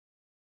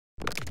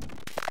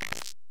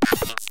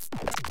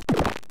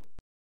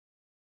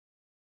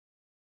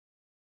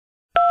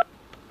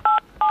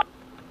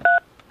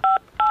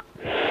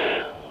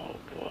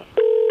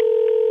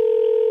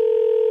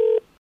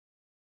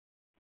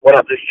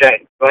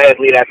Jay. Go ahead,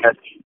 lead that message.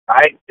 All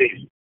right,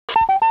 peace.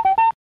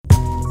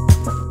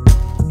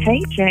 Hey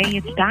Jay,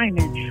 it's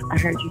Diamond. I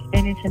heard you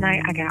spinning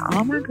tonight. I got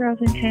all my girls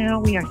in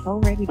town. We are so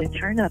ready to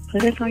turn up.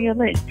 Put us on your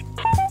list.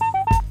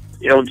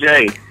 Yo,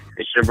 Jay,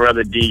 it's your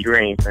brother D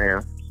Green,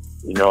 fam.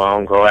 You know I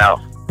don't go out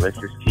unless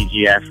it's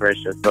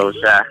TGIFresh or So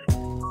Shy.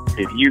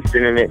 If you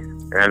spinning it,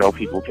 and I know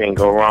people can't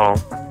go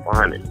wrong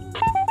behind it.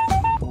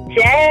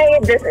 Jay,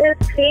 this is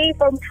P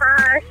from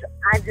Tosh.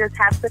 I just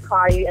have to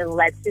call you and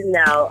let you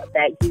know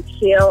that you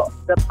killed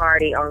the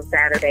party on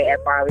Saturday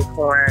at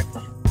Barleycorn.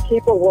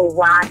 People were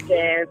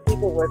rocking,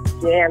 people were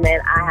jamming.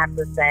 I have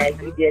to say,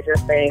 you did your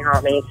thing,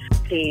 homie.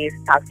 Peace.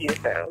 Talk to you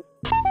soon.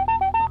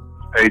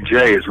 Hey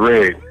Jay, it's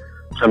Red.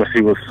 Trying to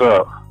see what's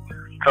up.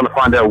 Trying to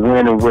find out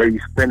when and where you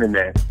spending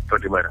that.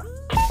 Talk to you later.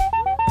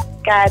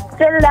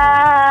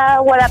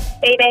 Godzilla, what up,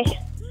 baby?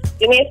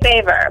 Do me a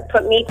favor.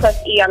 Put me plus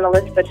E on the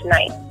list for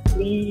tonight,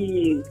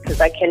 please,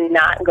 because I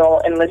cannot go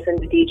and listen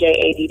to DJ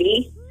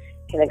ADD.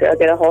 Can I go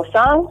get a whole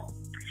song?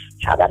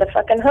 How about a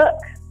fucking hook?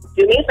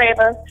 Do me a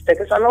favor.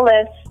 Stick us on the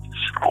list.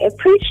 I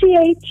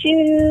appreciate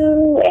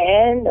you.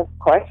 And, of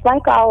course,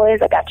 like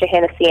always, I got your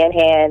Hennessy in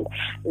hand.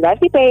 Love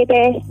you,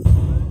 baby.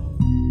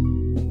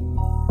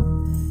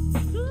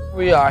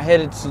 We are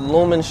headed to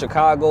Lumen,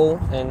 Chicago,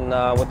 in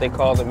what they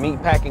call the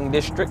meatpacking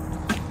district.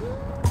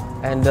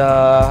 And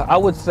I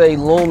would say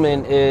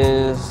Lumen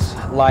is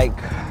like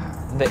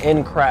the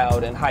in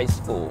crowd in high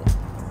school.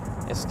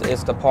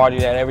 It's the party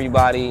that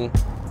everybody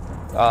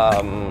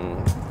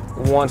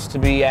wants to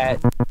be at.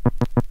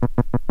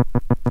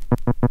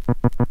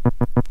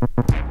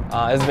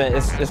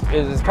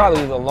 It's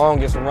probably the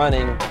longest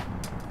running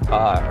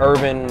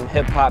urban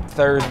hip hop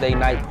Thursday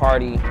night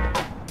party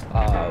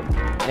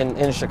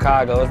in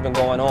Chicago. It's been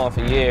going on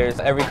for years.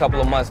 Every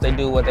couple of months they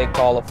do what they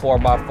call a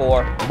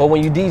 4x4. But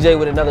when you DJ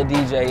with another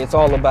DJ, it's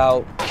all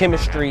about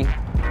chemistry,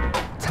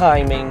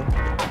 timing,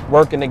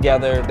 working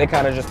together. They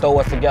kind of just throw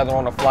us together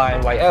on the fly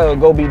and like, oh,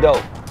 go be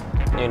dope,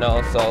 you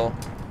know? So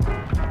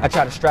I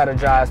try to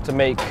strategize to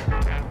make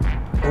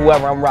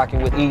whoever I'm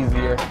rocking with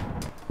easier.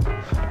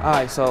 All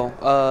right, so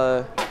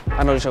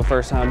I know this is your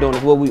first time doing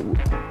this.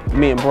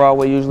 Me and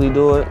Broadway usually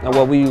do it, and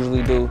what we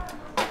usually do,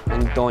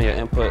 and throwing your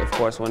input, of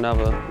course,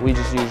 whenever, we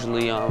just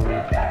usually,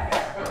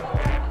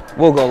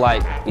 we'll go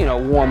like, you know,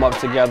 warm up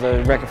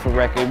together, record for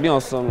record, you know,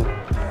 some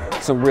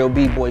real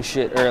B-boy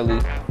shit early.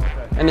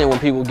 And then when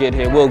people get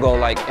here, we'll go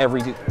like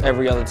every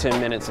other 10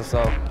 minutes or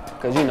so,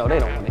 because, you know, they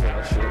don't want to hear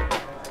that shit.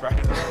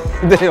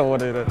 Right. They don't want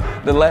to hear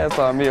that. The last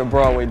time me and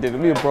Broadway did it,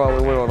 me and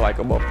Broadway went on like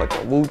a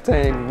motherfucking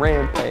Wu-Tang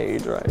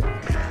rampage, right?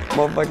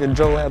 Motherfucking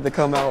Joe had to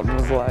come out and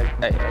was like,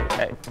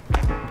 hey,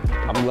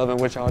 I'm loving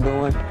what y'all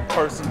doing,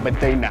 but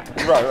they not.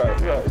 Right.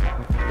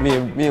 Me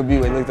and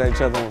B-Way looked at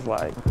each other and was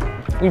like,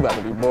 we about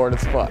to be bored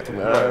as fuck,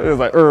 man. It was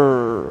like,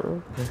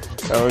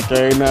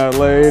 okay now,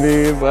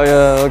 ladies. Like,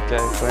 okay,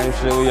 same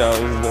shit we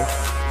always do.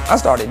 I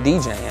started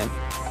DJing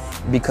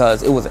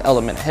because it was an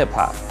element of hip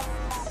hop,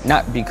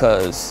 not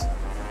because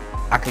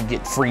I could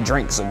get free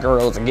drinks of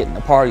girls and get in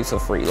the parties for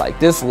free. Like,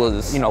 this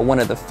was, you know, one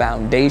of the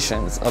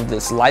foundations of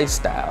this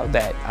lifestyle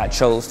that I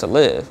chose to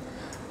live.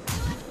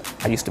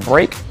 I used to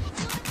break.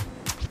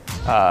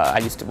 I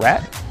used to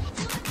rap.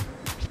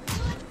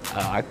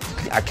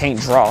 I can't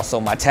draw, so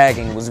my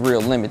tagging was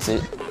real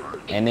limited.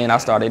 And then I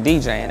started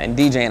DJing, and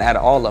DJing out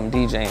of all of them,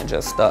 DJing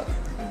just stuck.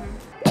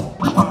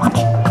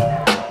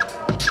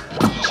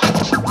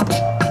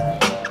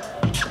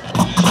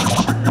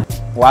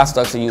 Well, I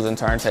stuck to using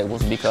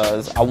turntables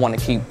because I want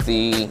to keep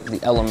the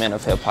element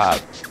of hip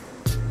hop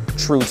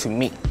true to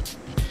me.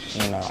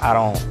 You know, I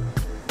don't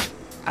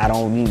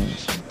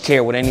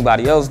care what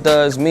anybody else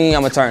does. Me,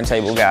 I'm a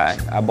turntable guy.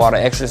 I bought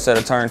an extra set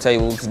of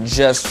turntables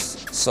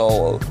just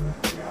so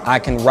I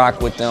can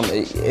rock with them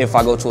if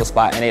I go to a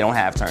spot and they don't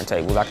have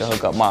turntables. I can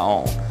hook up my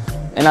own.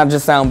 And I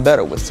just sound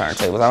better with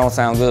turntables. I don't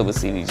sound good with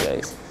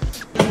CDJs.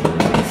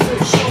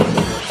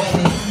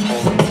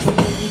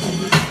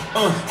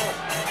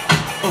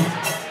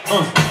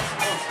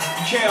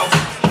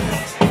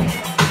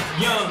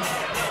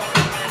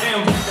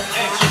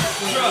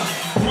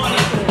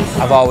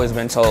 I've always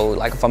been told,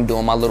 like, if I'm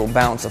doing my little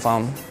bounce, if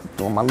I'm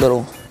doing my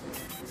little,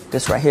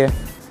 this right here,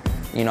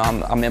 you know,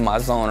 I'm in my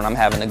zone and I'm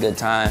having a good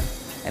time.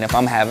 And if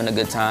I'm having a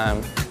good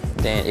time,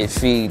 then it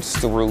feeds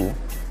through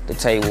the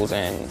tables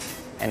and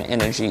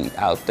energy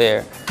out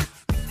there.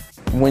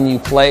 When you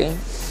play,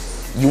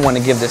 you want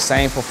to give the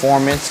same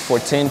performance for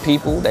 10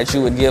 people that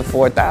you would give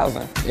for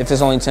 1,000. If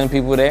there's only 10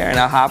 people there and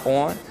I hop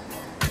on,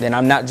 then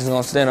I'm not just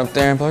gonna stand up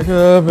there and be like,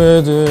 oh,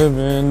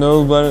 man,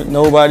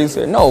 nobody's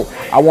here. No,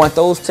 I want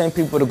those 10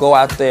 people to go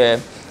out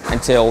there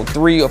and tell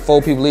 3 or 4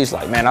 people each,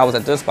 like, man, I was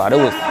at this spot. It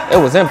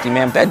was empty,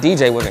 man. But that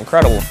DJ was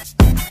incredible.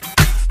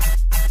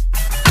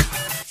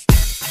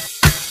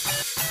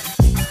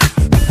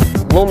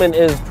 Lumen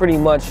is pretty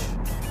much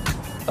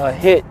a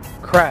hit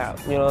crowd,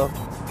 you know?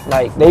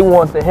 Like, they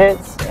want the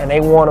hits and they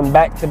want them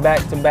back to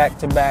back to back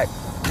to back.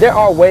 There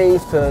are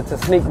ways to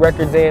sneak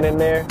records in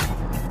there.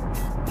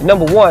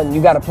 Number one,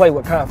 you gotta play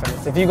with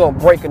confidence. If you're gonna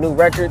break a new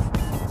record,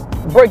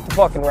 break the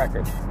fucking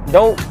record.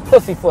 Don't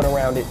pussyfoot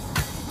around it.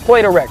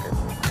 Play the record.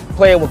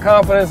 Play it with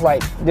confidence,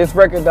 like this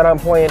record that I'm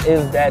playing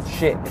is that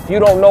shit. If you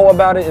don't know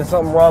about it, it's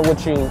something wrong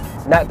with you,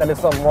 not that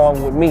it's something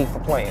wrong with me for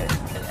playing.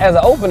 As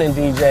an opening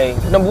DJ,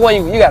 number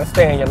one, you gotta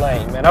stay in your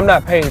lane, man. I'm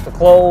not paid to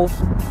close.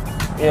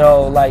 You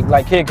know,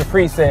 like Kid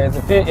Capri says,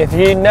 if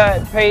you're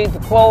not paid to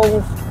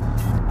close,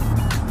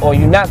 or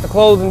you're not the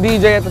closing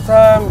DJ at the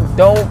time,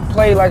 don't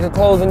play like a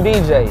closing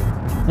DJ.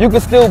 You can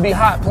still be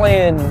hot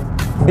playing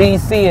B,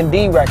 C, and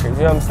D records,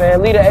 you know what I'm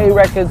saying? Leave the A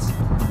records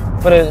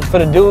for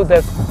the dude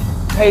that's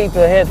paid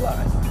to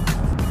headline.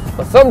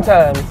 But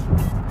sometimes,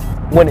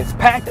 when it's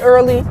packed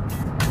early,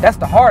 that's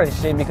the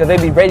hardest shit because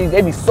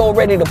they be so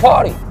ready to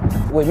party.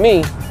 With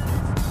me,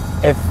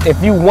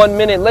 if you 1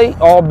 minute late,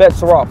 all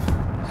bets are off.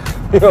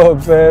 You know what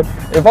I'm saying?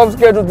 If I'm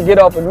scheduled to get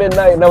off at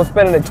midnight and I'm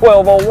spending at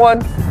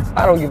 12:01,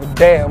 I don't give a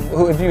damn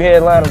if you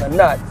headlining or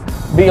not.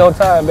 Be on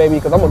time, baby,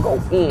 because I'm gonna go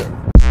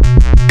in.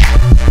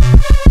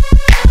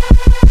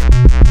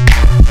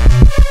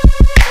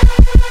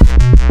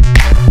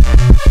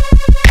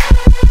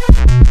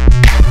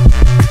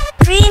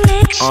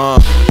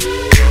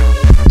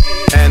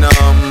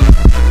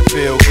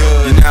 Feel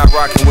good. You're now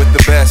rocking with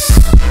the best.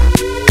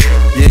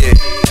 Yeah.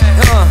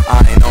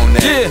 I ain't on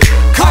that. Yeah.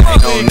 Come on,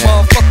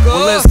 motherfucker.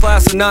 Well, let's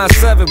class of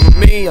 9-7, but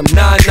me, I'm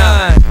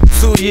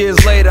 9-9. 2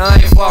 years later, I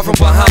ain't far from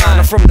behind.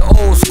 I'm from the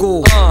old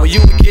school, where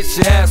you would get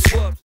your ass